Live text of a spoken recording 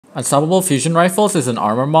Unstoppable Fusion Rifles is an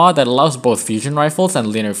armor mod that allows both fusion rifles and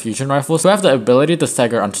linear fusion rifles to have the ability to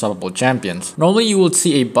stagger unstoppable champions. Normally you would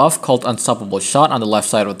see a buff called Unstoppable Shot on the left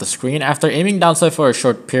side of the screen after aiming downside for a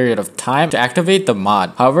short period of time to activate the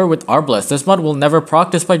mod. However, with Arbalest, this mod will never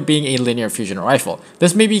proc despite being a linear fusion rifle.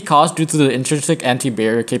 This may be caused due to the intrinsic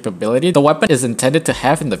anti-barrier capability the weapon is intended to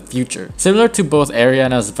have in the future. Similar to both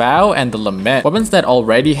Eriana's Vow and the Lament, weapons that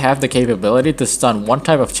already have the capability to stun one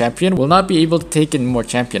type of champion will not be able to take in more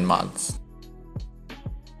champion mods.